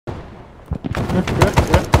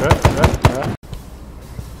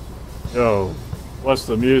Yo, what's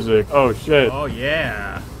the music? Oh shit. Oh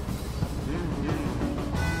yeah.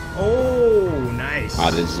 Oh, nice. Ah,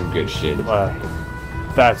 this is some good shit. Wow.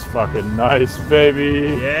 That's fucking nice,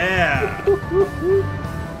 baby. Yeah.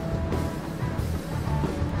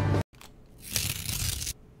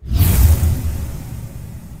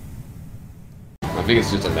 I think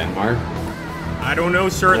it's just a landmark. I don't know,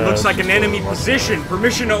 sir. It Yeah, looks like it's an just enemy a- position.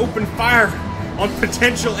 Permission to open fire on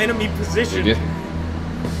potential enemy position. Dude,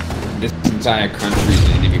 this entire country is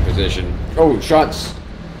in enemy position. Oh, shots!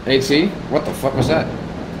 AC? What the fuck was that?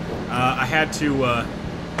 I had to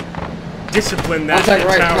discipline that Contact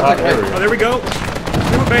right, tower. contact right. Oh, there we go.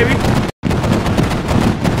 Do it, baby.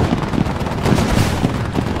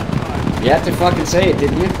 You had to fucking say it,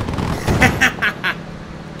 didn't you?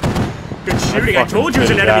 Good shooting. I told you it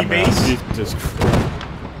was an enemy base. Jesus Christ.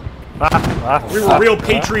 We were real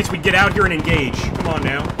patriots. We'd get out here and engage. Come on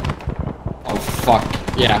now. Oh, fuck.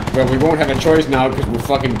 Yeah, well, we won't have a choice now because we're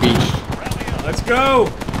fucking beached. Let's go.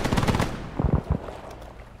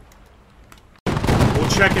 We'll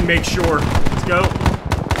check and make sure. Let's go.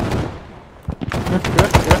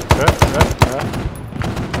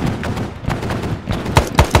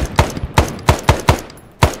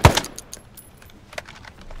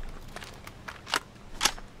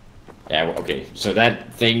 Yeah, well, okay. So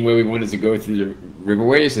that thing where we wanted to go through the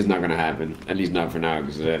riverways is not gonna happen. At least not for now,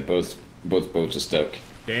 because both boats are stuck.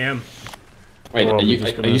 Damn. Wait, Well, are we're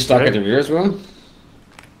just you gonna stuck at stay? the rear as well?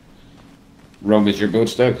 Rome, is your boat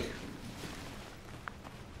stuck?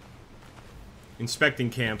 Inspecting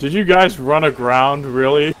camp. Did you guys run aground,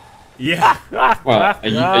 really? Yeah. Well,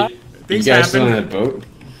 are you Things guys still happen. on a boat?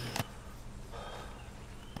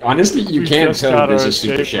 Honestly, you We can't just tell got this our is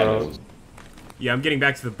super escape shallow. route. Yeah, I'm getting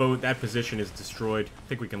back to the boat. That position is destroyed. I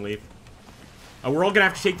think we can leave. We're all gonna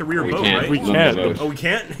have to take the rear We boat, can't. right? We Love the can't. boat. Oh, we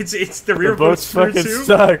can't? It's the rear boat's screwed fucking too?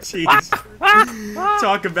 stuck. Jeez.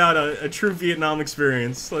 Talk about a true Vietnam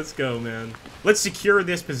experience. Let's go, man. Let's secure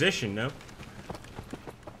this position, no?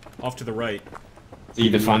 Off to the right. See,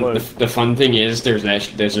 the fun thing is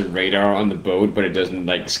there's a radar on the boat, but it doesn't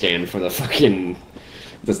like scan for the fucking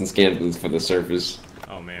doesn't scan for the surface.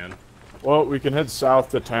 Oh, man. Well, we can head south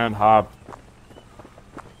to Tan Hop.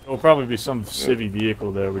 There'll probably be some civvy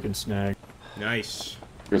vehicle there we can snag. Nice.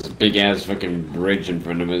 There's a big ass fucking bridge in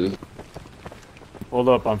front of us. Hold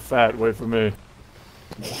up, I'm fat. Wait for me.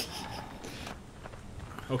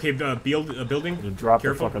 Okay, building. To drop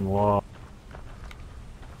Careful. the fucking wall.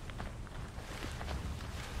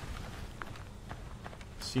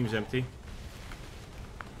 Seems empty.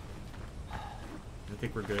 I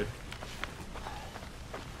think we're good.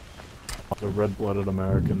 The red-blooded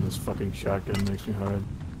American. This fucking shotgun makes me hard.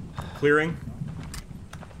 Clearing.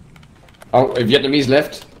 Oh, a Vietnamese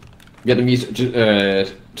left.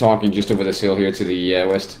 Vietnamese talking just over this hill here to the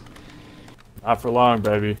west. Not for long,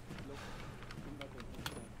 baby.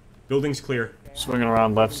 Building's clear. Swinging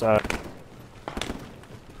around left side.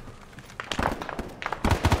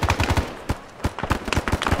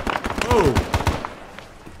 Oh!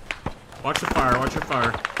 Watch the fire, watch your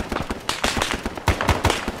fire.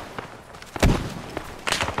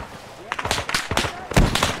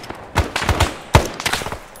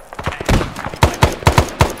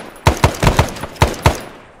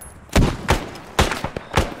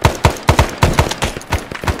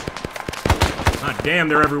 Ah, damn,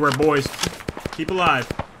 they're everywhere, boys. Keep alive.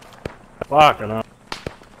 Fuck, I know.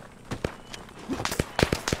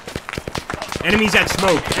 Enemies at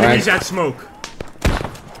smoke. Enemies at smoke.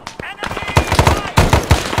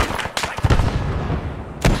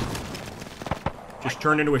 Just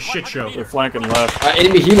turned into a shit show. They're flanking left.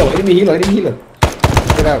 Enemy helo, enemy helo, enemy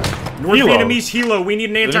helo. Get out. North Helo. Vietnamese helo. We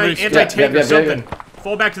need an Enemies- anti-tank yeah, or something. yeah.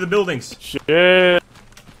 Fall back to the buildings. Shit.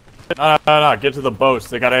 No, get to the boats.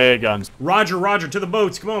 They got AA guns. Roger, roger. To the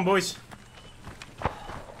boats. Come on, boys.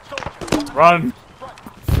 Run.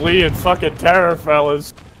 Flee in fucking terror,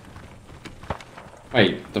 fellas.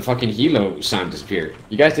 Wait, the fucking helo sound disappeared.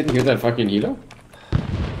 You guys didn't hear that fucking helo?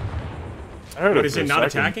 I heard What it is for it? a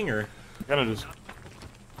Not second. attacking or? Kinda just...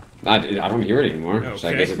 I don't hear it anymore. So I guess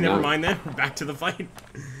Okay, it's never not. mind then. Back to the fight.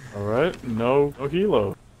 Alright, no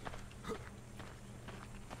helo.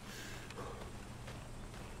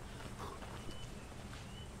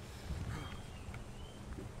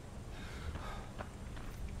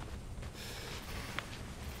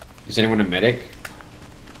 Is anyone a medic?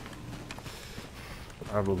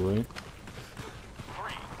 Probably.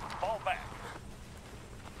 Fall back.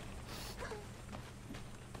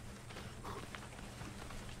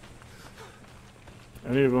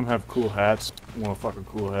 Any of them have cool hats? I want a fucking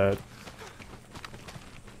cool hat.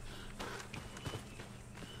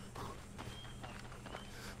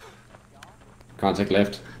 Contact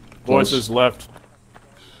left. Voices left.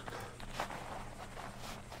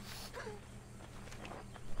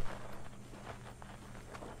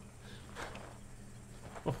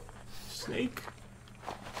 Oh, snake.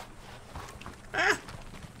 Ah!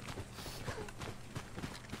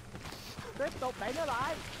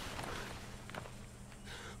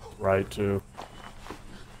 Right, too.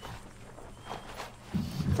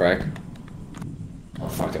 Crack. Oh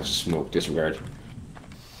fuck, that was smoke. Disregard.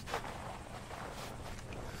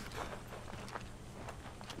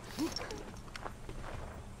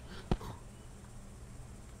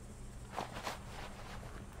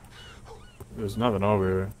 There's nothing over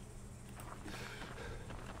here.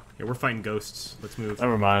 Yeah, we're fighting ghosts. Let's move.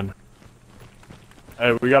 Never mind.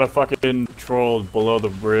 Hey, we got a fucking troll below the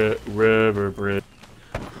river bridge.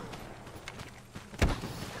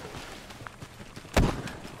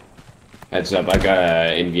 Heads up, I got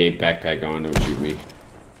a NV8 backpack on. Don't shoot me.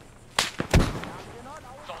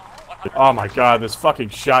 Oh my god, this fucking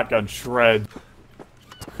shotgun shred.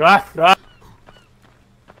 Ah, ah.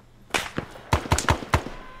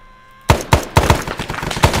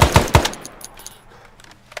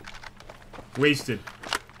 Wasted.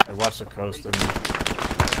 Hey, watch the coast.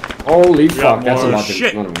 Holy got fuck, that's a more lot.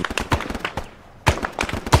 shit. Of them.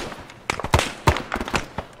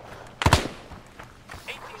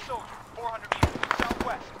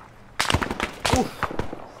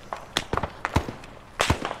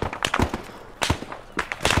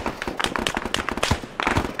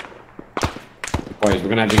 Boys, we're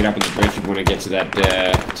gonna have to get up on the bridge if we want to get to that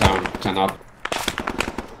town up.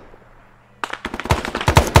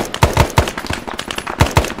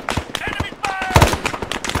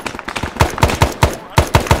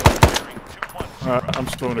 Alright, I'm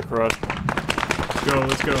storming across. Let's go,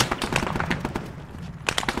 let's go.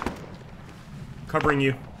 Covering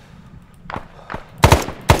you.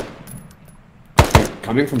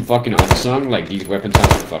 Coming from fucking Unsung, like these weapons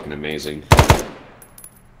sound fucking amazing.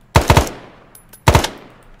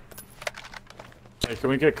 Hey, can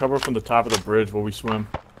we get cover from the top of the bridge while we swim?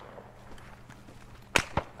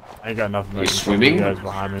 I ain't got nothing. Are you swimming? Guys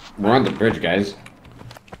behind me. We're on the bridge, guys.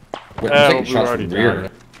 We're Well, taking we shots already from rear.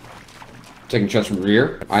 down. Taking shots from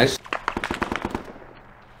rear. Eyes.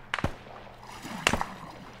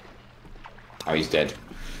 Oh, he's dead.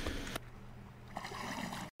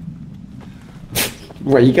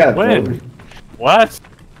 Wait, you got a When? boat? What?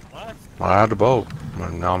 I had a boat,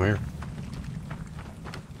 and now I'm here.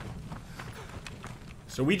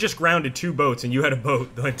 So we just grounded 2 boats and you had a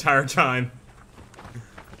boat the entire time.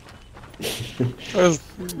 It was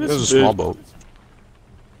a small boat.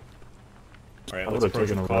 Alright, I let's would've approach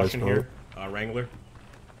taken with a wise caution boat. here. Wrangler.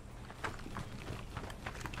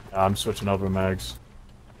 I'm switching over mags.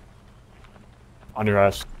 On your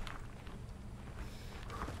ass.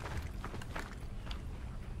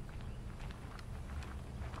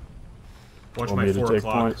 Watch Want my me to 4 take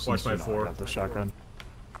o'clock. points? Watch my Since, I 4. got the shotgun.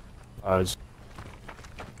 I'm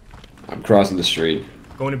crossing the street.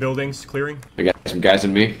 Going to buildings, clearing. I got some guys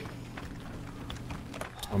in me.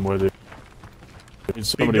 I'm with you. Need Big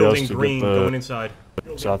somebody else building, to green, get going the inside.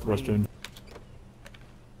 southwestern.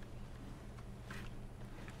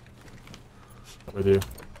 With you.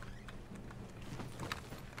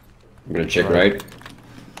 I'm gonna check Right. right.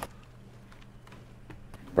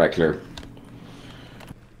 Right, clear.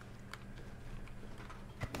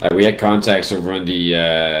 We had contacts over on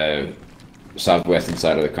the southwestern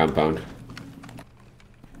side of the compound.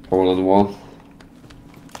 Hole on the wall.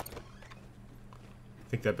 I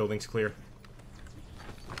think that building's clear.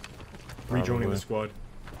 Rejoining Probably. the squad.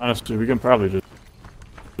 Honestly, we can probably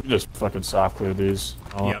just fucking soft clear these.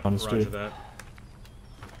 All Yep, honesty. roger that.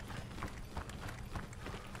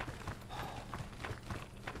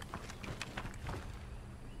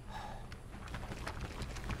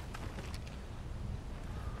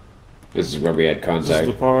 This is where we had This is contact.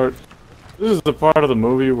 the part. This is the part of the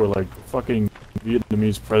movie where like the fucking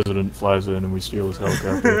Vietnamese president flies in and we steal his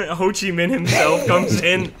helicopter. Ho Chi Minh himself comes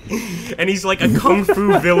in, and he's like a kung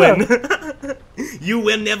fu villain. You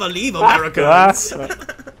will never leave, Americans.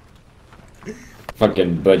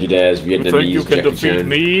 Fucking budget ass You Vietnamese think you can Jackie defeat Chan.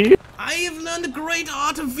 me? I have learned the great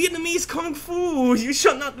art of Vietnamese kung fu. You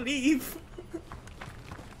shall not leave.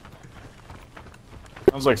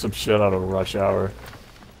 Sounds like some shit out of Rush Hour.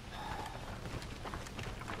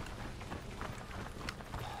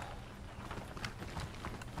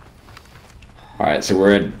 Alright, so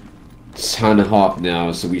we're at Tan Hop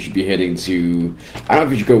now, so we should be heading to... I don't know if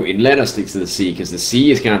we should go inland or stick to the sea, because the sea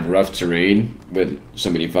is kind of rough terrain with so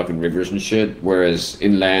many fucking rivers and shit, whereas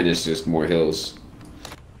inland is just more hills.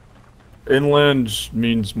 Inland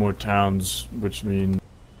means more towns, which mean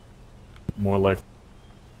more like.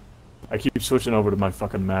 I keep switching over to my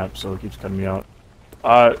fucking map, so it keeps cutting me out.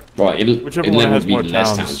 Whichever one inland has would be more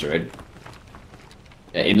less towns. towns, right?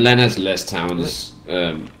 Yeah, inland has less towns.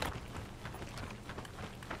 Alright,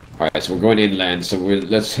 so we're going inland, so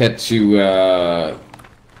let's head to, let's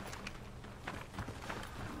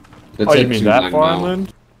Oh, you head mean to that far Langmao. inland?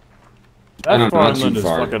 I That don't know, far not too inland is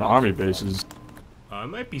far. fucking army bases. I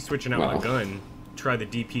might be switching out my Well. gun. Try the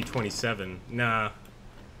DP-27. Nah.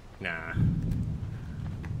 Nah.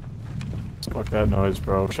 Fuck that noise,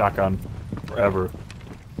 bro. Shotgun. Forever.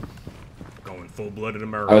 Going full-blooded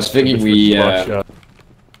American. I was thinking Buckshot.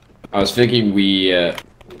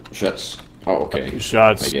 shots. Oh, okay. 2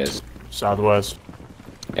 shots. I guess. Southwest.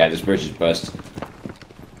 Yeah, this bridge is bust.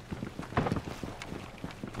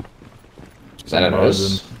 Is that at us?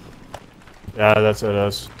 Mosin. Yeah, that's at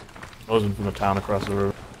us. Mosin from the town across the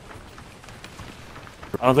river.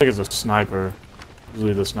 I don't think it's a sniper.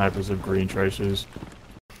 Usually the snipers have green tracers.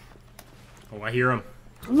 Oh, I hear him.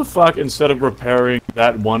 Who the fuck, instead of repairing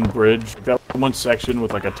that one bridge, that one section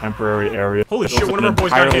with like a temporary area, Holy built shit, one of an our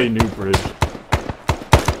boys got entirely hit. new bridge.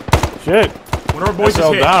 Shit! One of our boys is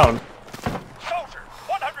SL hit. down. Soldier,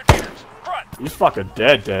 100 meters, front. He's fucking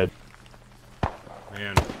dead.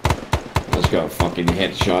 Man, Let's go. Fucking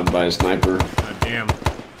headshot by a sniper. god damn.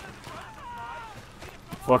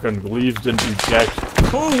 Fucking leaves didn't eject.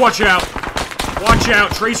 Oh, watch out! Watch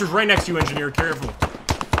out! Tracer's right next to you, engineer. Careful.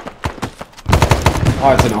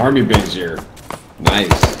 Oh, it's an army base here. Nice.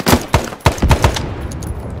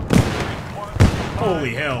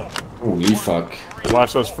 Holy hell. Holy fuck.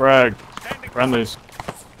 Watch those frag. Friendlies.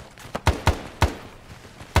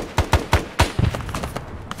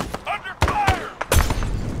 Under fire.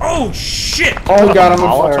 Oh, shit! Oh god, I'm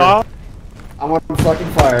on fire. Molotov? I'm on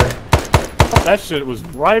fucking fire. That shit was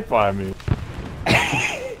right by me.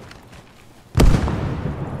 I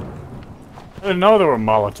didn't know there were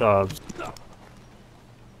Molotovs.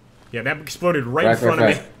 Yeah, that exploded right in front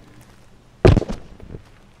of me.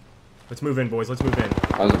 Let's move in, boys. Let's move in.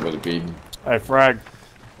 I was about to be. Hey, frag.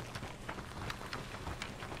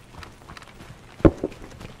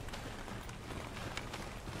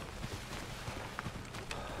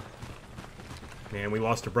 Man, we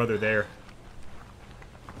lost a brother there.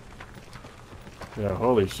 Yeah,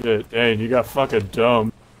 holy shit. Dang, you got fucking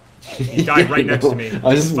dumb. He died right next to me.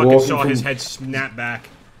 I just fucking walking saw from- his head snap back.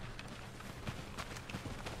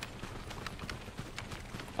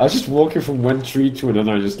 I was just walking from one tree to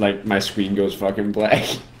another, and just like my screen goes fucking black.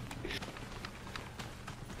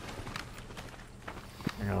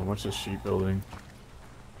 Hang on, what's this sheep building?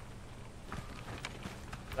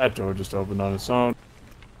 That door just opened on its own.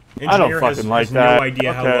 I don't Engineer fucking like has that. no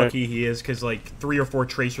idea how Okay. lucky he is, because like 3 or 4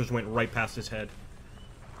 tracers went right past his head.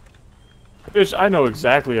 Bitch, I know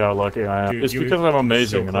exactly how lucky I am. Dude, It's you- because I'm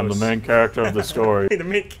amazing so and I'm the close. main character of the story. The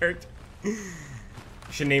main character. You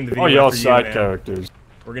should name the video Oh, y'all after you, side man. characters.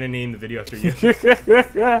 We're gonna name the video after you.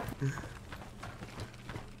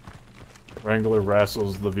 Wrangler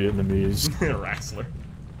wrestles the Vietnamese. Wrestler.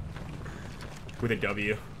 With a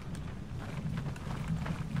W.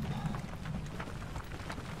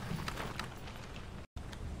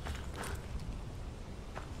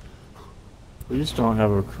 Please don't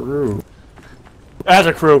have a crew. As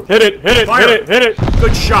a crew. Hit it, hit it, Fire. hit it, hit it!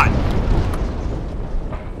 Good shot!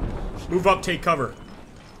 Move up, take cover.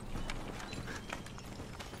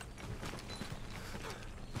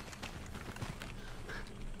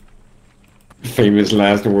 Famous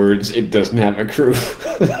last words, it doesn't have a crew.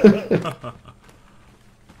 3, form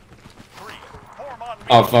on me.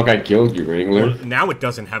 Oh fuck, I killed you, Wrangler. Now it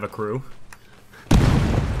doesn't have a crew.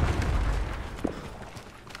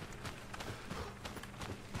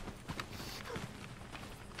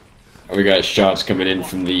 Oh, we got shots coming in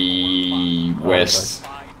from the west.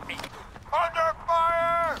 Under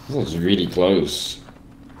fire. That was really close.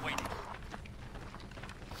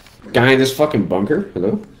 Guy in this fucking bunker?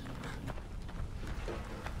 Hello?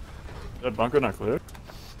 Is that bunker not clear?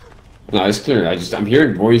 No, it's clear. I'm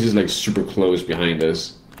hearing voices like super close behind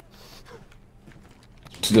us.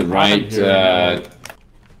 To the right, hearing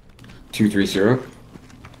 230.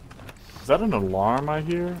 Is that an alarm I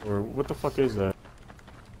hear? Or what the fuck is that?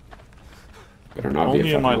 Better not be a Only in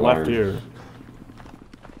fucking my alarm. left ear.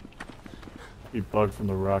 Be bugged from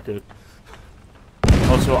the rocket.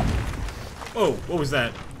 Also, Oh, what was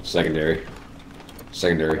that? Secondary.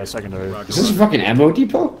 Secondary. yeah, secondary. Rocket. Is this a fucking ammo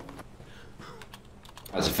depot?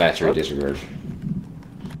 That's a factory, disregard. 3,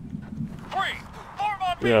 form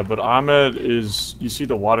on me. Yeah, but Ahmed is... You see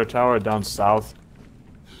the water tower down south?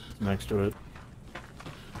 Next to it.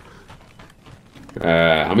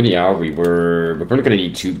 How many are we? We're probably gonna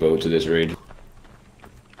need 2 boats at this range.